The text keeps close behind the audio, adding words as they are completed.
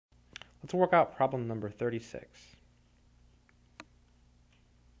Let's work out problem number 36.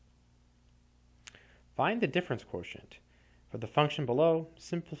 Find the difference quotient. For the function below,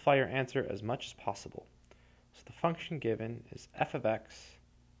 simplify your answer as much as possible. So the function given is f of x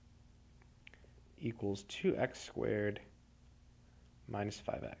equals 2x squared minus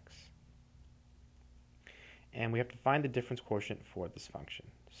 5x. And we have to find the difference quotient for this function.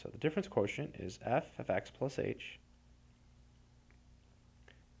 So the difference quotient is f of x plus h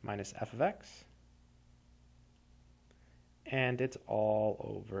minus f of x, and it's all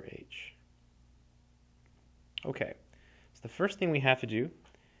over h. Okay, so the first thing we have to do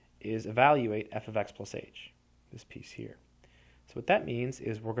is evaluate f of x plus h, this piece here. So what that means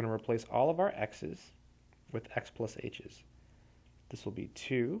is we're going to replace all of our x's with x plus h's. This will be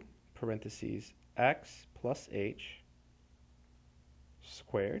 2 parentheses x plus h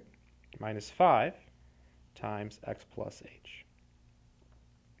squared minus 5 times x plus h.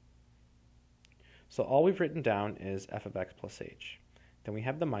 So all we've written down is f of x plus h. Then we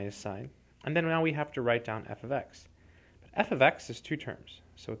have the minus sign, and then now we have to write down f of x. But f of x is two terms,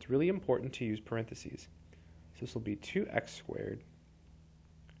 so it's really important to use parentheses. So this will be 2x squared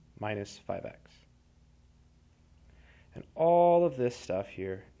minus 5x. And all of this stuff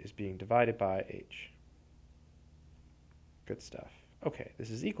here is being divided by h. Good stuff. Okay, this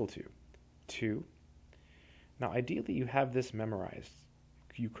is equal to 2. Now ideally you have this memorized.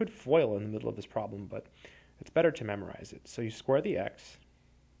 You could FOIL in the middle of this problem, but it's better to memorize it. So you square the x,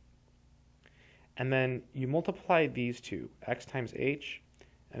 and then you multiply these two, x times h,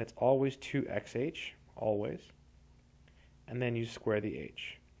 and it's always 2xh, always. And then you square the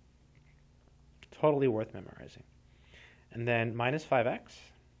h. Totally worth memorizing. And then minus 5x,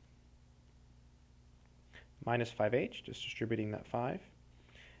 minus 5h, just distributing that 5,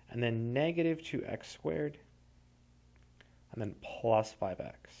 and then negative 2x squared, and then plus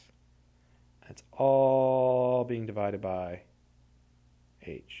 5x. It's all being divided by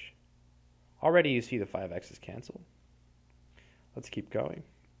h. Already you see the 5x's cancel. Let's keep going.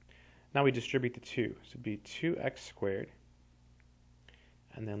 Now we distribute the 2. So it would be 2x squared.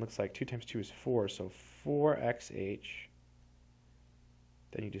 And then looks like 2 times 2 is 4, so 4xh.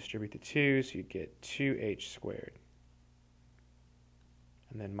 Then you distribute the 2, so you'd get 2h squared.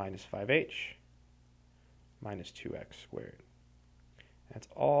 And then minus 5h minus 2x squared. That's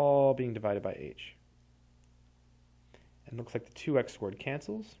all being divided by h. And looks like the 2x squared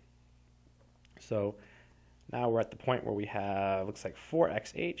cancels. So now we're at the point where we have, looks like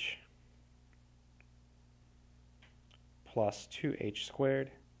 4xh plus 2h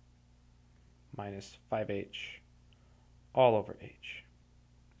squared minus 5h all over h.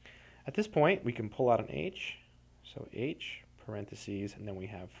 At this point, we can pull out an h. So h, parentheses, and then we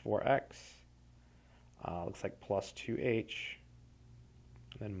have 4x. Looks like plus 2h,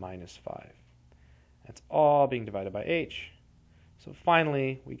 and then minus 5. That's all being divided by h. So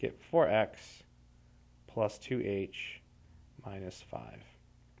finally, we get 4x plus 2h minus 5.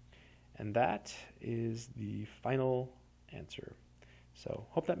 And that is the final answer. So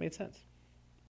hope that made sense.